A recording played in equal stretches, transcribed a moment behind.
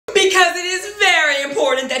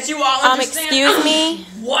you all understand. Excuse me?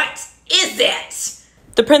 What is it?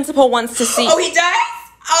 The principal wants to see... Oh, he does?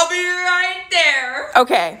 I'll be right there.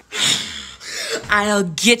 Okay. I'll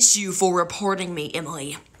get you for reporting me,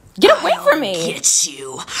 Emily. Get away from me. Get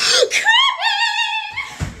you.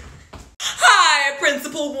 Hi,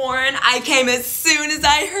 Principal Warren. I came as soon as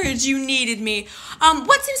I heard you needed me.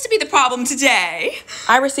 What seems to be the problem today?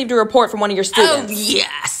 I received a report from one of your students. Oh,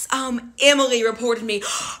 yes. Emily reported me,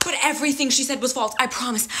 but everything she said was false. I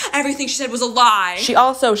promise. Everything she said was a lie. She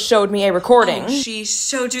also showed me a recording. Oh, she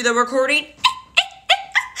showed you the recording?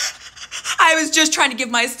 I was just trying to give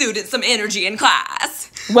my students some energy in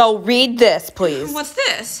class. Well, read this, please. What's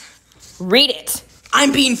this? Read it.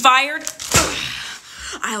 I'm being fired?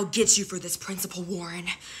 I'll get you for this, Principal Warren.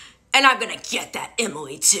 And I'm gonna get that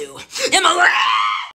Emily, too. Emily!